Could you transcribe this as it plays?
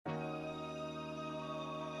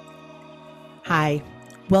Hi,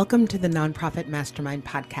 welcome to the Nonprofit Mastermind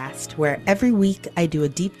podcast, where every week I do a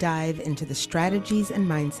deep dive into the strategies and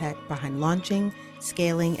mindset behind launching,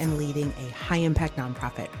 scaling, and leading a high-impact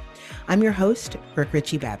nonprofit. I'm your host, Brooke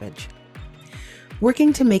Ritchie-Babbage.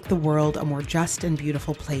 Working to make the world a more just and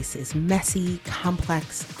beautiful place is messy,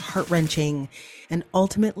 complex, heart-wrenching, and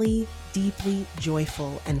ultimately deeply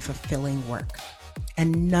joyful and fulfilling work.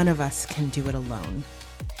 And none of us can do it alone.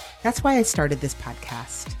 That's why I started this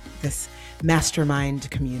podcast, this mastermind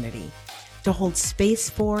community, to hold space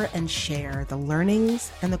for and share the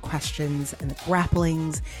learnings and the questions and the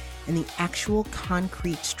grapplings and the actual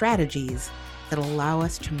concrete strategies that allow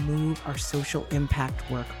us to move our social impact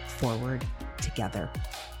work forward together.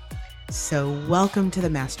 So welcome to the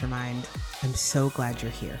mastermind. I'm so glad you're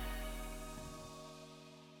here.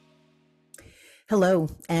 Hello,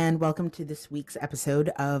 and welcome to this week's episode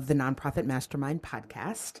of the Nonprofit Mastermind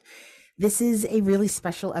podcast. This is a really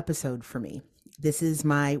special episode for me. This is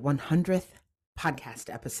my 100th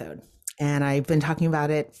podcast episode, and I've been talking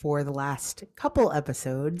about it for the last couple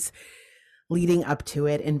episodes leading up to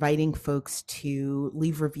it, inviting folks to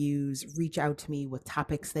leave reviews, reach out to me with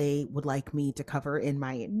topics they would like me to cover in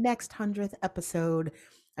my next 100th episode.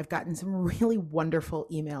 I've gotten some really wonderful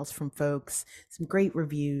emails from folks, some great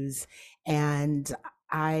reviews, and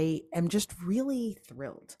I am just really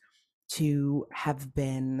thrilled to have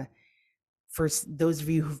been, for those of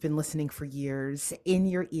you who've been listening for years, in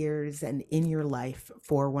your ears and in your life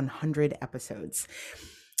for 100 episodes.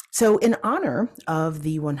 So in honor of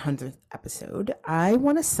the 100th episode, I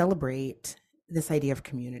want to celebrate this idea of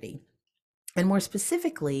community, and more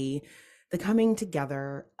specifically, the coming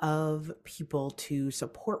together of people to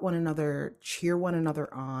support one another, cheer one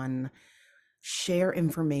another on, share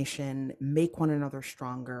information, make one another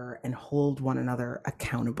stronger, and hold one another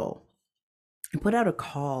accountable. I put out a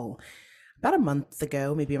call about a month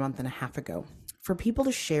ago, maybe a month and a half ago, for people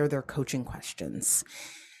to share their coaching questions.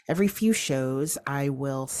 Every few shows, I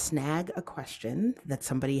will snag a question that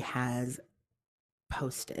somebody has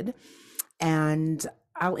posted, and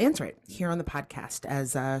I'll answer it here on the podcast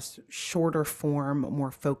as a shorter form,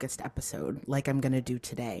 more focused episode like I'm going to do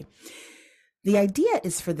today. The idea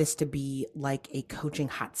is for this to be like a coaching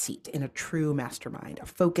hot seat in a true mastermind, a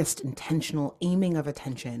focused, intentional aiming of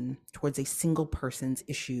attention towards a single person's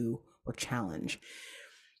issue or challenge.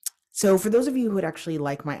 So for those of you who would actually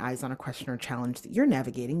like my eyes on a question or challenge that you're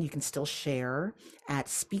navigating, you can still share at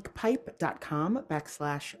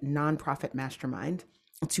speakpipe.com/nonprofitmastermind.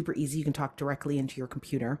 It's super easy. You can talk directly into your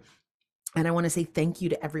computer. And I want to say thank you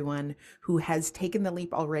to everyone who has taken the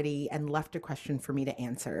leap already and left a question for me to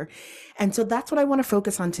answer. And so that's what I want to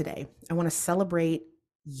focus on today. I want to celebrate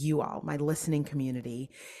you all, my listening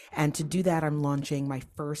community. And to do that, I'm launching my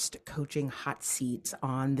first coaching hot seat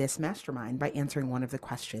on this mastermind by answering one of the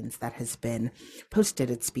questions that has been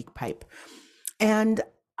posted at SpeakPipe. And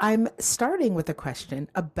I'm starting with a question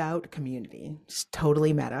about community. Just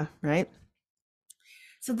totally meta, right?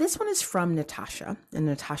 So this one is from Natasha, and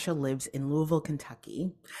Natasha lives in Louisville,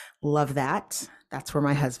 Kentucky. Love that. That's where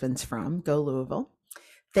my husband's from. Go Louisville.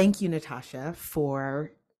 Thank you, Natasha,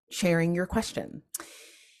 for sharing your question.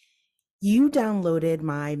 You downloaded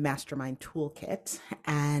my mastermind toolkit,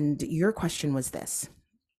 and your question was this.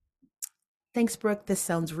 Thanks, Brooke. This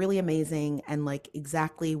sounds really amazing and like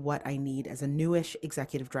exactly what I need as a newish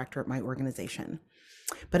executive director at my organization.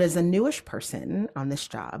 But as a newish person on this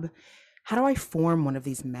job, how do I form one of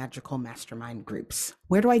these magical mastermind groups?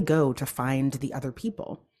 Where do I go to find the other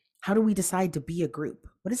people? How do we decide to be a group?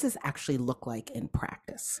 What does this actually look like in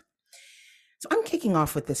practice? So I'm kicking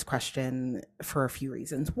off with this question for a few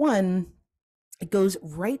reasons. One, it goes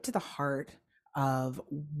right to the heart of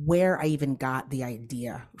where I even got the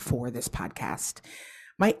idea for this podcast.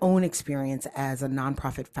 My own experience as a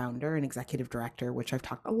nonprofit founder and executive director, which I've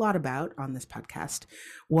talked a lot about on this podcast,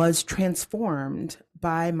 was transformed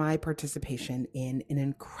by my participation in an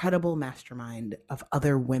incredible mastermind of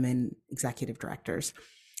other women executive directors.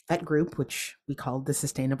 That group, which we called the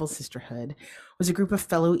Sustainable Sisterhood, was a group of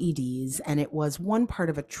fellow EDs, and it was one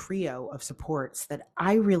part of a trio of supports that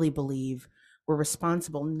I really believe were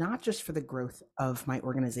responsible not just for the growth of my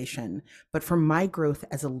organization, but for my growth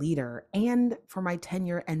as a leader and for my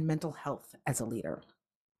tenure and mental health as a leader.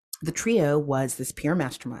 The trio was this peer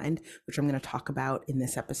mastermind, which I'm going to talk about in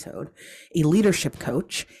this episode, a leadership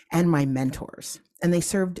coach, and my mentors. And they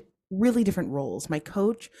served really different roles. My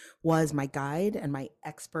coach was my guide and my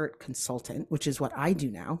expert consultant, which is what I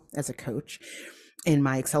do now as a coach in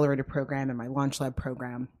my accelerator program and my Launch Lab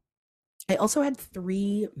program. I also had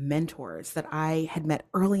 3 mentors that I had met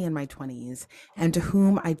early in my 20s and to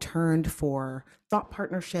whom I turned for thought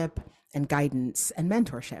partnership and guidance and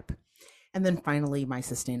mentorship. And then finally, my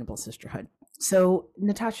sustainable sisterhood. So,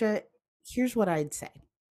 Natasha, here's what I'd say.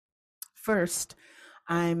 First,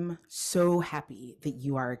 I'm so happy that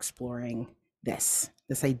you are exploring this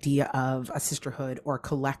idea of a sisterhood or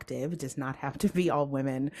collective. It does not have to be all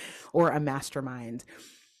women or a mastermind.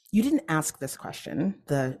 You didn't ask this question,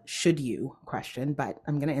 the should you question, but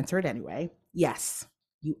I'm going to answer it anyway. Yes,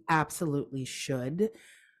 you absolutely should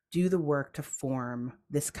do the work to form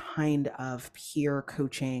this kind of peer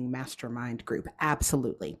coaching mastermind group.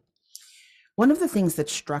 Absolutely. One of the things that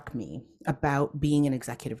struck me about being an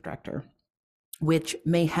executive director, which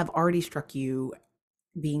may have already struck you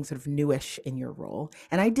being sort of newish in your role,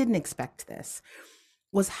 and I didn't expect this,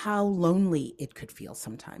 was how lonely it could feel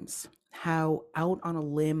sometimes, how out on a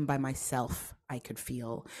limb by myself I could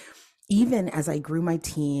feel, even as I grew my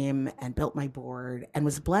team and built my board and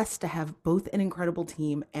was blessed to have both an incredible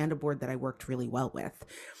team and a board that I worked really well with.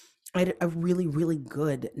 I had a really, really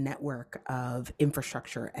good network of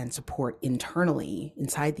infrastructure and support internally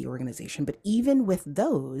inside the organization. But even with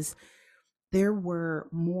those, there were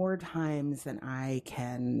more times than I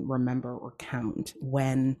can remember or count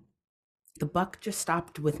when the buck just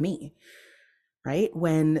stopped with me, right?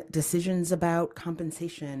 When decisions about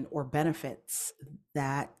compensation or benefits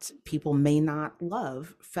that people may not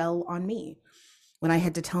love fell on me. When I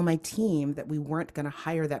had to tell my team that we weren't going to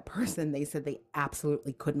hire that person, they said they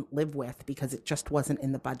absolutely couldn't live with because it just wasn't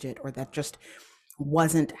in the budget, or that just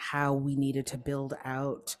wasn't how we needed to build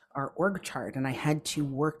out our org chart. And I had to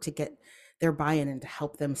work to get their buy-in and to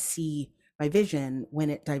help them see my vision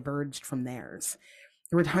when it diverged from theirs.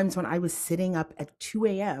 There were times when I was sitting up at 2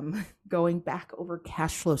 a.m. going back over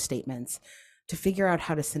cash flow statements to figure out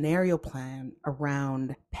how to scenario plan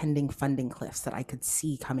around pending funding cliffs that I could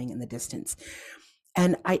see coming in the distance.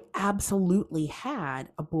 And I absolutely had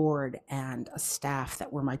a board and a staff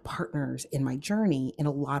that were my partners in my journey in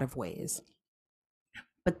a lot of ways.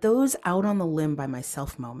 But those out on the limb by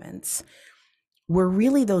myself moments were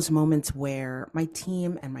really those moments where my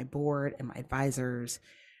team and my board and my advisors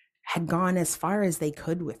had gone as far as they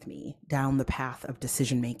could with me down the path of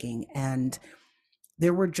decision making. And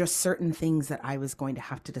there were just certain things that I was going to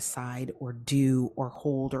have to decide or do or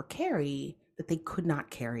hold or carry that they could not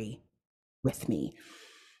carry with me.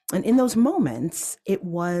 And in those moments, it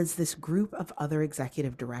was this group of other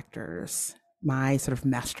executive directors, my sort of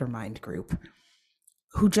mastermind group,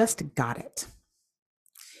 who just got it.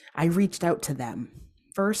 I reached out to them.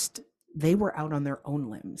 First, they were out on their own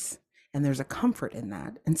limbs, and there's a comfort in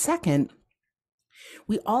that. And second,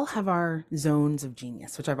 we all have our zones of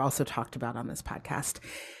genius, which I've also talked about on this podcast.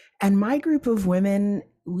 And my group of women,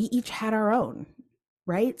 we each had our own,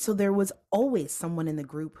 right? So there was always someone in the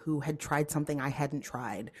group who had tried something I hadn't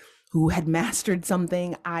tried, who had mastered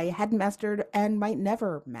something I hadn't mastered and might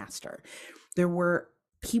never master. There were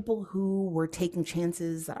people who were taking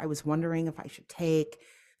chances that I was wondering if I should take.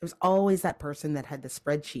 There was always that person that had the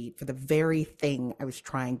spreadsheet for the very thing I was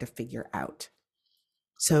trying to figure out.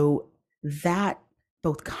 So that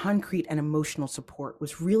both concrete and emotional support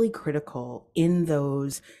was really critical in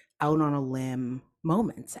those out on a limb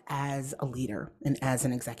moments as a leader and as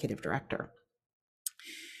an executive director.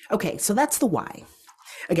 Okay, so that's the why.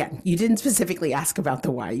 Again, you didn't specifically ask about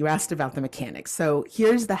the why, you asked about the mechanics. So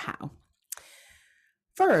here's the how.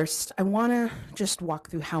 First, I want to just walk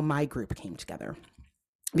through how my group came together,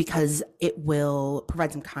 because it will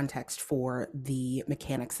provide some context for the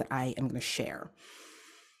mechanics that I am going to share.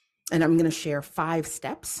 And I'm going to share 5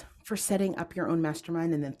 steps for setting up your own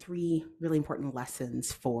mastermind, and then 3 really important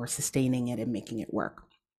lessons for sustaining it and making it work.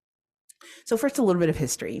 So first, a little bit of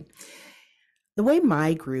history. The way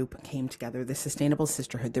my group came together, the Sustainable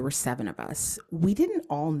Sisterhood, there were 7 of us. We didn't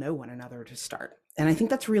all know one another to start. And I think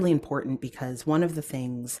that's really important, because one of the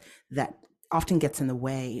things that often gets in the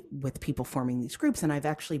way with people forming these groups, and I've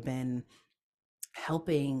actually been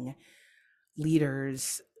helping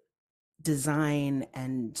leaders design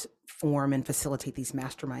and form and facilitate these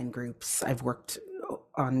mastermind groups. I've worked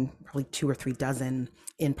on probably 2 or 3 dozen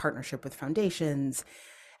in partnership with foundations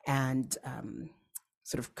and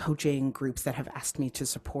sort of coaching groups that have asked me to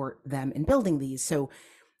support them in building these. So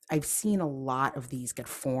I've seen a lot of these get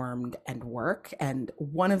formed and work. And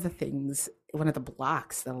one of the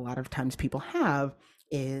blocks that a lot of times people have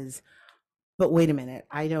is, but wait a minute,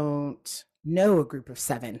 I don't know a group of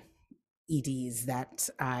 7 EDs that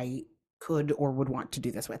I could or would want to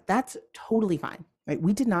do this with. That's totally fine, right?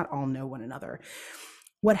 We did not all know one another.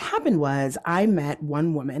 What happened was I met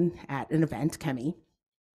one woman at an event, Kemi,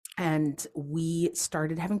 and we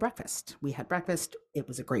started having breakfast. We had breakfast. It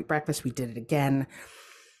was a great breakfast. We did it again.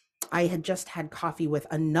 I had just had coffee with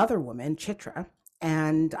another woman, Chitra,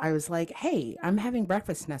 And I was like, hey, I'm having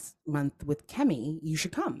breakfast next month with Kemi. You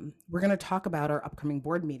should come. We're going to talk about our upcoming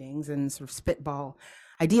board meetings and sort of spitball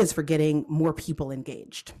ideas for getting more people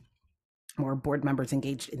engaged, more board members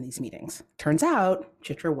engaged in these meetings. Turns out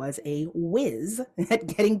Chitra was a whiz at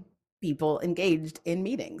getting people engaged in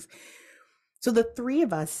meetings. So the three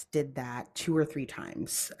of us did that 2 or 3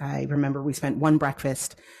 times. I remember we spent one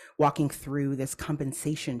breakfast walking through this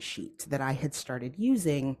compensation sheet that I had started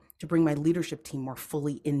using to bring my leadership team more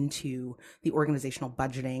fully into the organizational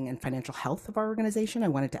budgeting and financial health of our organization. I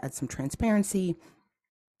wanted to add some transparency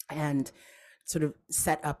and sort of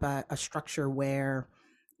set up a structure where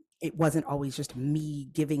it wasn't always just me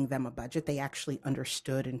giving them a budget. They actually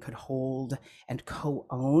understood and could hold and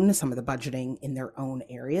co-own some of the budgeting in their own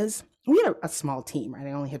areas. We had a small team, right?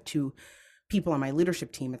 I only had 2 people on my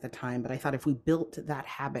leadership team at the time, but I thought if we built that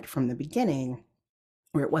habit from the beginning,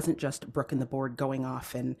 where it wasn't just Brooke and the board going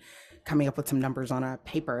off and coming up with some numbers on a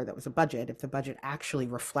paper that was a budget, if the budget actually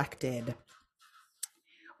reflected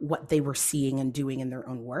what they were seeing and doing in their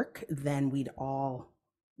own work, then we'd all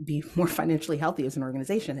be more financially healthy as an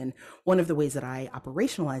organization. And one of the ways that I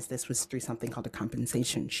operationalized this was through something called a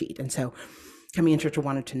compensation sheet. And so Kemi and Chitra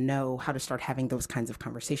wanted to know how to start having those kinds of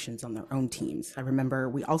conversations on their own teams. I remember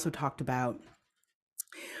we also talked about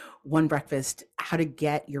one breakfast, how to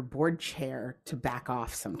get your board chair to back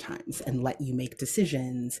off sometimes and let you make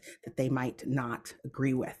decisions that they might not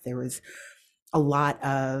agree with. There was a lot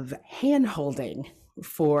of hand holding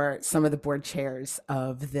for some of the board chairs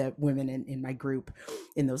of the women in my group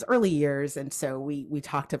in those early years. And so we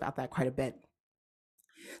talked about that quite a bit.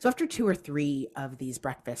 So after 2 or 3 of these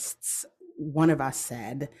breakfasts, one of us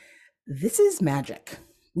said, this is magic.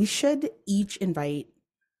 We should each invite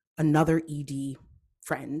another ED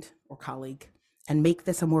friend or colleague and make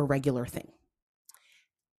this a more regular thing.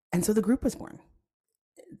 And so the group was born.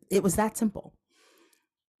 It was that simple.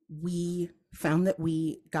 We found that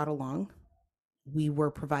we got along. We were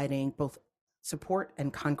providing both support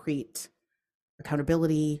and concrete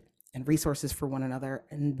accountability and resources for one another.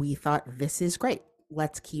 And we thought, this is great.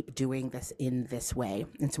 Let's keep doing this in this way.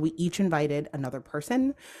 And so we each invited another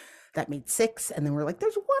person. That made 6. And then we're like,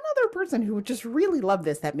 there's one other person who would just really love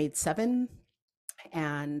this. That made 7.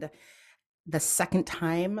 And the second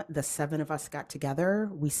time the 7 of us got together,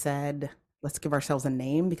 we said, let's give ourselves a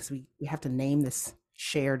name, because we have to name this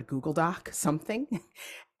shared Google Doc something.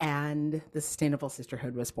 And the Sustainable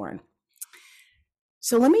Sisterhood was born.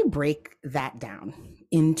 So let me break that down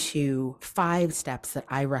into 5 steps that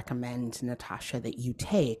I recommend, Natasha, that you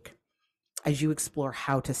take as you explore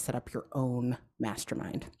how to set up your own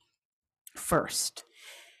mastermind. First,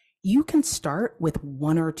 you can start with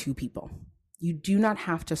 1 or 2 people. You do not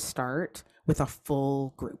have to start with a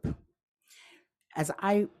full group. As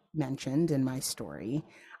I mentioned in my story,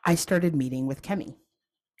 I started meeting with Kemi.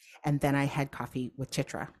 And then I had coffee with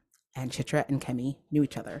Chitra, and Chitra and Kemi knew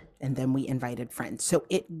each other. And then we invited friends. So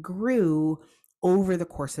it grew over the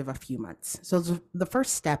course of a few months. So the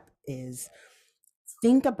first step is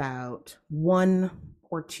think about 1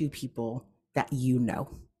 or 2 people that you know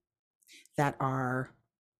that are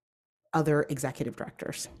other executive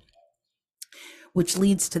directors, which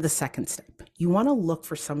leads to the second step. You want to look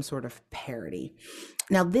for some sort of parity.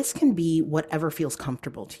 Now, this can be whatever feels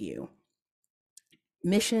comfortable to you.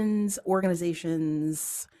 Missions,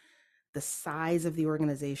 organizations, the size of the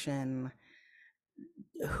organization,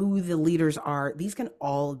 who the leaders are, these can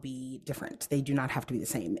all be different. They do not have to be the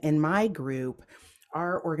same. In my group,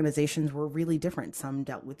 our organizations were really different. Some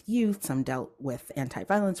dealt with youth, some dealt with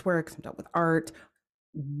anti-violence work, some dealt with art.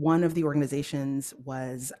 One of the organizations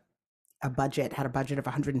was had a budget of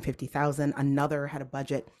 150,000. Another had a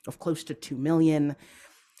budget of close to 2 million.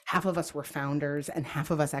 Half of us were founders, and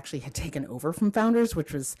half of us actually had taken over from founders,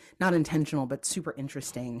 which was not intentional, but super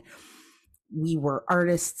interesting. We were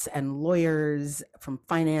artists and lawyers from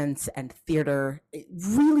finance and theater,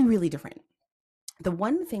 really, really different. The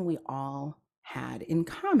one thing we all had in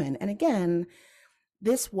common, and again,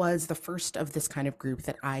 this was the first of this kind of group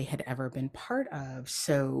that I had ever been part of.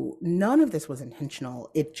 So none of this was intentional.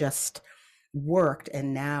 It just worked.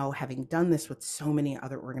 And now, having done this with so many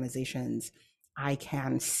other organizations, I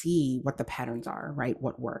can see what the patterns are, right?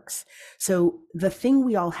 What works. So the thing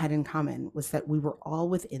we all had in common was that we were all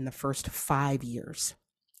within the first 5 years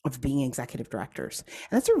of being executive directors.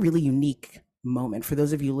 And that's a really unique moment. For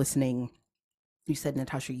those of you listening, you said,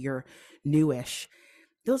 Natasha, you're newish.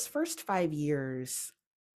 Those first 5 years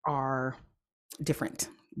are different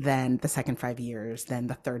than the second 5 years, than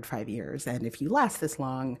the third 5 years. And if you last this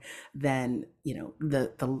long, then,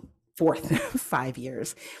 the fourth 5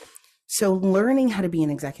 years. So learning how to be an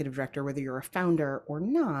executive director, whether you're a founder or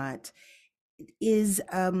not, is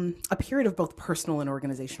a period of both personal and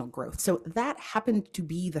organizational growth. So that happened to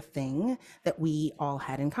be the thing that we all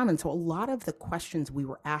had in common. So a lot of the questions we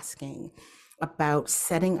were asking about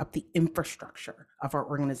setting up the infrastructure of our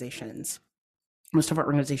organizations, most of our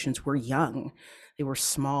organizations were young. They were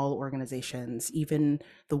small organizations. Even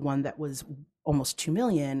the one that was almost 2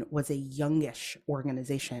 million was a youngish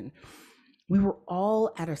organization. We were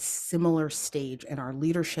all at a similar stage in our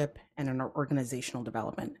leadership and in our organizational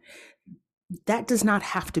development. That does not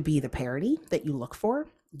have to be the parity that you look for.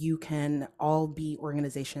 You can all be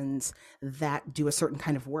organizations that do a certain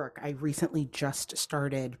kind of work. I recently just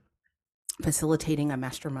started facilitating a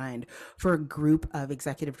mastermind for a group of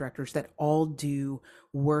executive directors that all do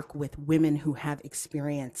work with women who have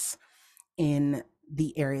experience in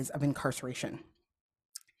the areas of incarceration.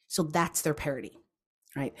 So that's their parity,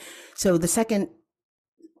 right? So the second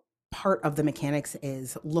part of the mechanics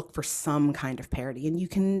is look for some kind of parity, and you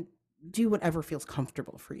can do whatever feels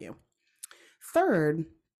comfortable for you. Third,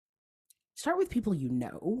 start with people you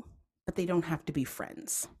know, but they don't have to be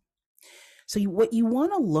friends. So what you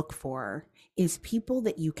want to look for is people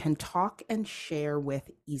that you can talk and share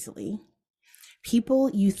with easily, people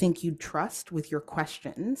you think you'd trust with your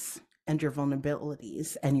questions and your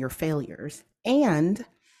vulnerabilities and your failures, and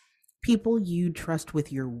people you trust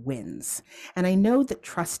with your wins. And I know that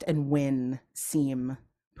trust and win seem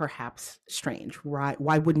perhaps strange. Why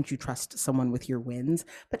wouldn't you trust someone with your wins?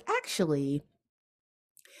 But actually,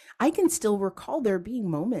 I can still recall there being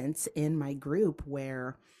moments in my group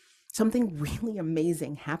where something really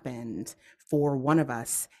amazing happened for one of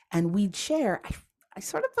us, and we'd share. I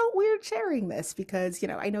sort of felt weird sharing this because,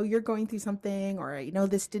 I know you're going through something, or I know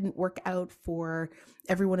this didn't work out for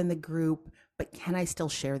everyone in the group, but can I still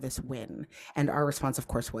share this win? And our response, of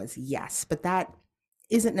course, was yes, but that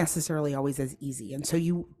isn't necessarily always as easy. And so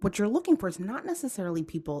what you're looking for is not necessarily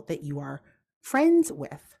people that you are friends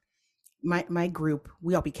with. My group,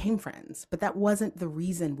 we all became friends, but that wasn't the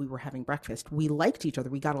reason we were having breakfast. We liked each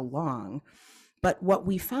other, we got along. But what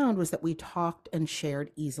we found was that we talked and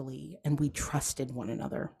shared easily, and we trusted one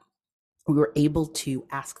another. We were able to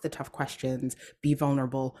ask the tough questions, be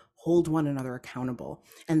vulnerable, hold one another accountable.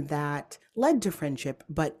 And that led to friendship,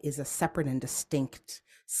 but is a separate and distinct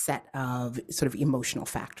set of sort of emotional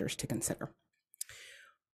factors to consider.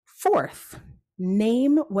 Fourth,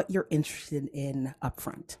 name what you're interested in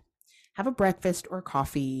upfront. Have a breakfast or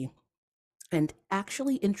coffee and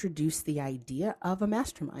actually introduce the idea of a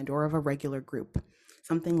mastermind or of a regular group.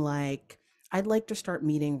 Something like, I'd like to start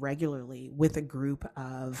meeting regularly with a group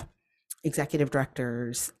of executive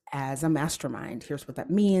directors as a mastermind. Here's what that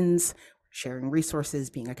means: sharing resources,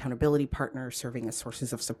 being accountability partners, serving as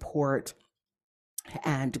sources of support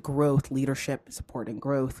and growth, leadership, support and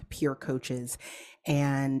growth, peer coaches.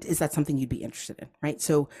 And is that something you'd be interested in, right?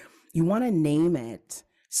 So you want to name it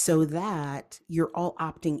so that you're all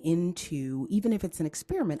opting into, even if it's an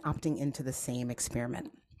experiment, opting into the same experiment.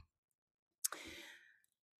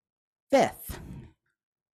 Fifth,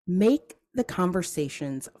 make the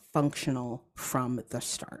conversations functional from the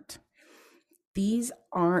start. These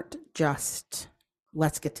aren't just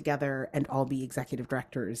let's get together and all be executive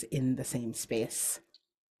directors in the same space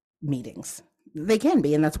meetings. They can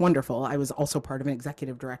be, and that's wonderful. I was also part of an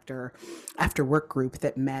executive director after work group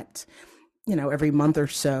that met every month or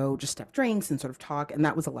so, just have drinks and sort of talk. And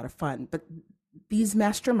that was a lot of fun. But these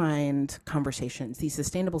mastermind conversations, these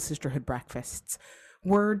sustainable sisterhood breakfasts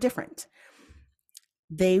were different.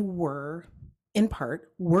 They were in part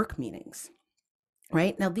work meetings,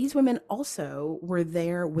 right? Now, these women also were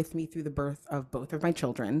there with me through the birth of both of my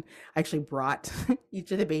children. I actually brought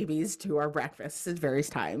each of the babies to our breakfasts at various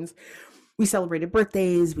times. We celebrated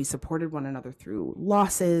birthdays. We supported one another through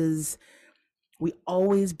losses. We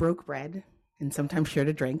always broke bread and sometimes shared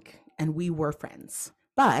a drink, and we were friends.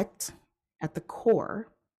 But at the core,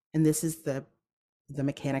 and this is the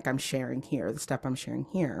mechanic I'm sharing here, the step I'm sharing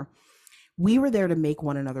here, we were there to make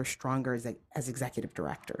one another stronger as executive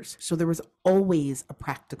directors. So there was always a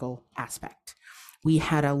practical aspect. We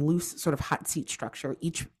had a loose sort of hot seat structure.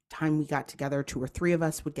 Each time we got together, 2 or 3 of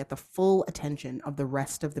us would get the full attention of the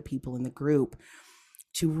rest of the people in the group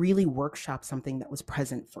to really workshop something that was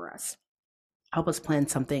present for us. Help us plan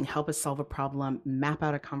something, help us solve a problem, map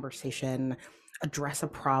out a conversation, address a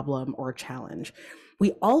problem or a challenge.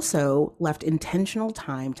 We also left intentional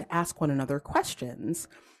time to ask one another questions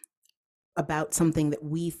about something that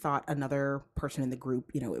we thought another person in the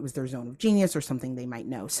group, it was their zone of genius or something they might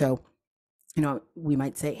know. So, we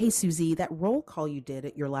might say, hey, Susie, that roll call you did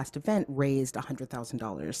at your last event raised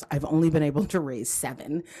 $100,000. I've only been able to raise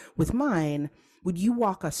 7 with mine. Would you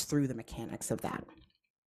walk us through the mechanics of that?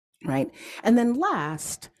 Right. And then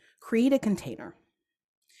last, create a container.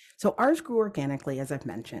 So ours grew organically, as I've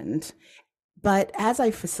mentioned, but as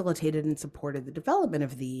I facilitated and supported the development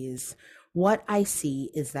of these, what I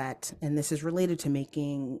see is that, and this is related to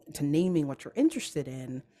naming what you're interested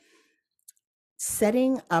in,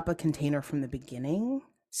 setting up a container from the beginning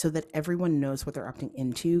so that everyone knows what they're opting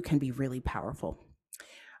into can be really powerful.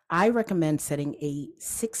 I recommend setting a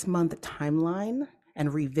 6-month timeline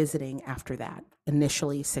and revisiting after that,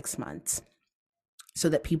 initially 6 months, so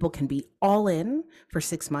that people can be all in for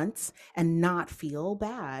 6 months and not feel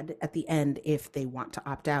bad at the end if they want to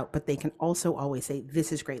opt out, but they can also always say,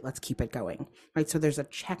 this is great, let's keep it going, right? So there's a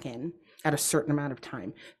check-in at a certain amount of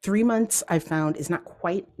time. 3 months I've found is not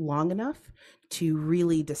quite long enough to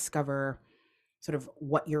really discover sort of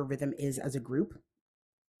what your rhythm is as a group.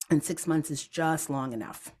 And 6 months is just long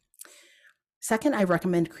enough. Second, I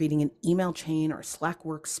recommend creating an email chain or Slack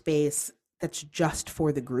workspace that's just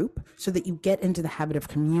for the group so that you get into the habit of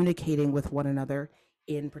communicating with one another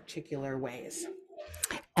in particular ways.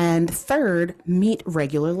 And third, meet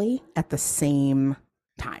regularly at the same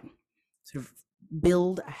time. Sort of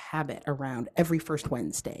build a habit around every first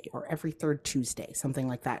Wednesday or every third Tuesday, something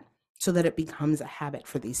like that, so that it becomes a habit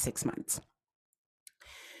for these 6 months.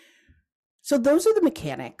 So those are the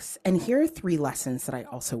mechanics. And here are 3 lessons that I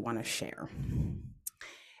also want to share.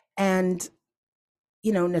 And,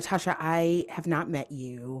 Natasha, I have not met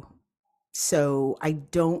you, so I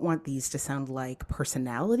don't want these to sound like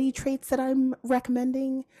personality traits that I'm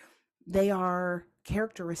recommending. They are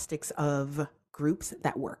characteristics of groups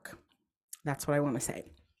that work. That's what I want to say.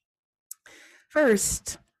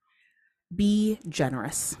 First, be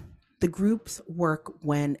generous. The groups work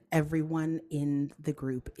when everyone in the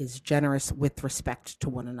group is generous with respect to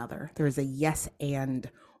one another. There is a yes and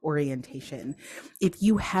orientation. If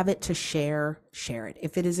you have it to share, share it.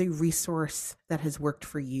 If it is a resource that has worked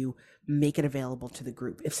for you, make it available to the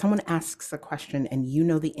group. If someone asks a question and you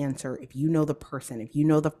know the answer, if you know the person, if you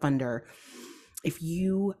know the funder, if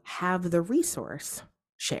you have the resource,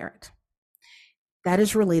 share it. That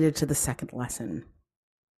is related to the second lesson.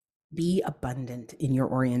 Be abundant in your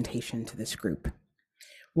orientation to this group.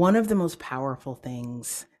 One of the most powerful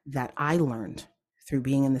things that I learned through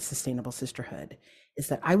being in the Sustainable Sisterhood is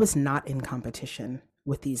that I was not in competition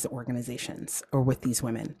with these organizations or with these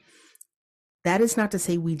women. That is not to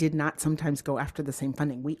say we did not sometimes go after the same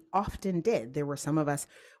funding. We often did. There were some of us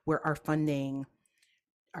where our funders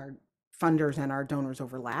and our donors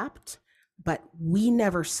overlapped, but we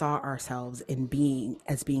never saw ourselves being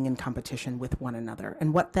in competition with one another.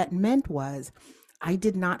 And what that meant was I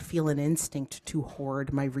did not feel an instinct to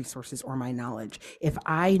hoard my resources or my knowledge. If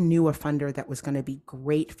I knew a funder that was going to be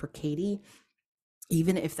great for Katie,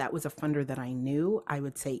 even if that was a funder that I knew, I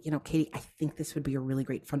would say, Katie, I think this would be a really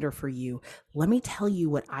great funder for you. Let me tell you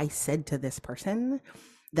what I said to this person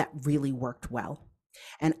that really worked well.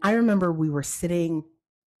 And I remember we were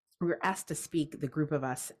asked to speak, the group of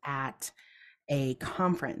us, at a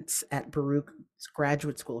conference at Baruch's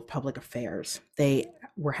Graduate School of Public Affairs. They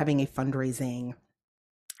were having a fundraising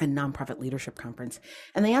and nonprofit leadership conference.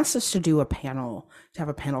 And they asked us to have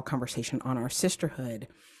a panel conversation on our sisterhood,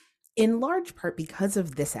 in large part because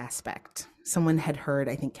of this aspect. Someone had heard,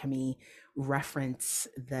 I think, Kemi reference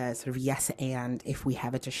the sort of yes and if we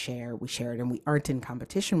have it to share, we share it, and we aren't in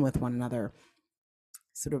competition with one another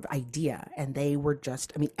sort of idea. And they were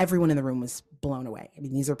everyone in the room was blown away.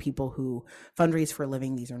 These are people who fundraise for a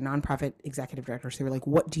living. These are nonprofit executive directors. They were like,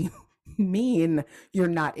 what do you mean you're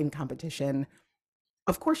not in competition?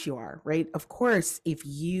 Of course you are, right? Of course, if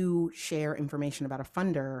you share information about a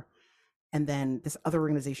funder and then this other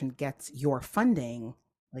organization gets your funding,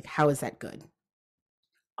 like, how is that good?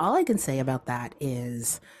 All I can say about that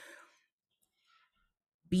is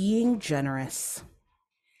being generous,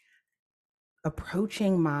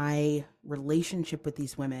 approaching my relationship with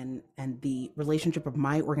these women and the relationship of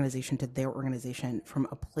my organization to their organization from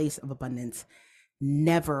a place of abundance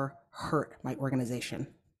never hurt my organization.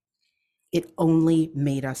 It only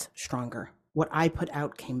made us stronger. What I put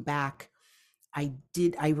out came back. I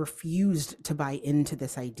refused to buy into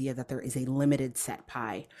this idea that there is a limited set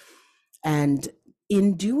pie. And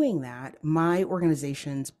in doing that, my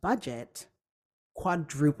organization's budget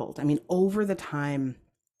quadrupled. Over the time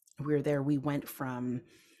we were there, we went from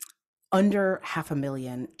under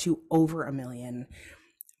 $500,000 to over $1 million.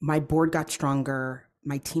 My board got stronger.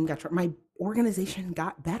 My team got stronger. My organization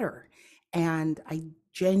got better. And I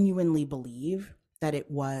genuinely believe that it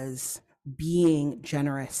was being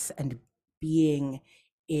generous and being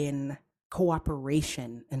in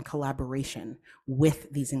cooperation and collaboration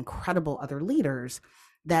with these incredible other leaders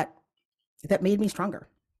that made me stronger.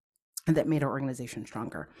 and that made our organization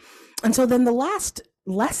stronger. And so then the last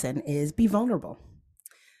lesson is be vulnerable.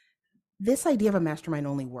 This idea of a mastermind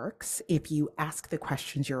only works if you ask the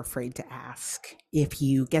questions you're afraid to ask, if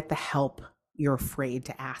you get the help you're afraid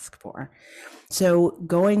to ask for. So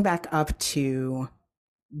going back up to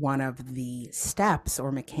one of the steps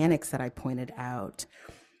or mechanics that I pointed out,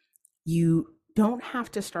 you don't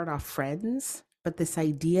have to start off friends, but this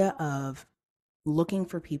idea of looking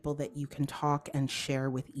for people that you can talk and share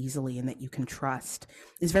with easily and that you can trust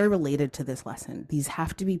is very related to this lesson. These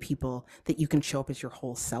have to be people that you can show up as your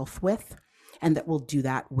whole self with and that will do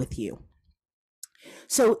that with you.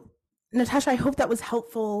 So, Natasha, I hope that was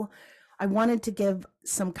helpful. I wanted to give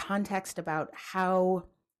some context about how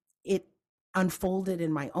it unfolded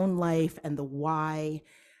in my own life and the why,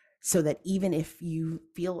 so that even if you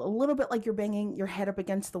feel a little bit like you're banging your head up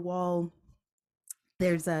against the wall,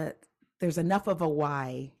 there's enough of a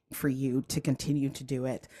why for you to continue to do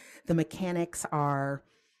it. The mechanics are,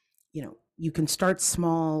 you can start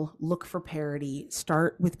small, look for parity,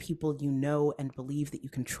 start with people you know and believe that you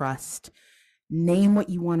can trust, name what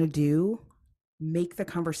you want to do, make the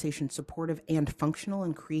conversation supportive and functional,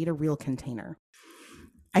 and create a real container.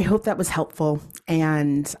 I hope that was helpful.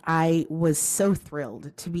 And I was so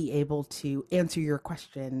thrilled to be able to answer your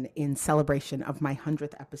question in celebration of my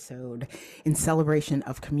 100th episode, in celebration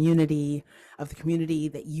of community, of the community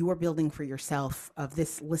that you are building for yourself, of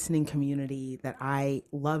this listening community that I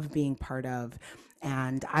love being part of.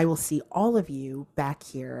 And I will see all of you back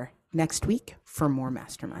here next week for more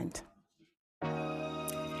Mastermind.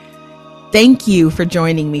 Thank you for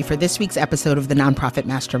joining me for this week's episode of the Nonprofit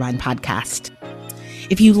Mastermind podcast.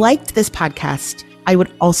 If you liked this podcast, I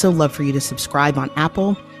would also love for you to subscribe on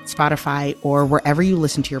Apple, Spotify, or wherever you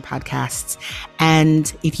listen to your podcasts.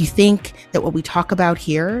 And if you think that what we talk about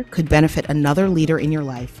here could benefit another leader in your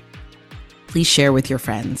life, please share with your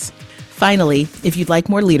friends. Finally, if you'd like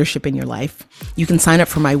more leadership in your life, you can sign up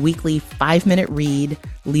for my weekly 5-minute read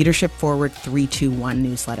Leadership Forward 321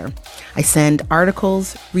 newsletter. I send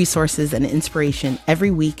articles, resources, and inspiration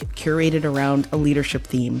every week curated around a leadership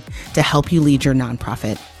theme to help you lead your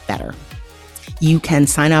nonprofit better. You can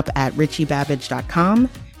sign up at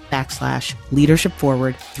richiebabbage.com/Leadership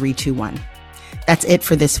Forward 321. That's it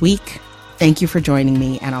for this week. Thank you for joining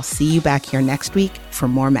me, and I'll see you back here next week for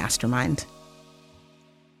more Mastermind.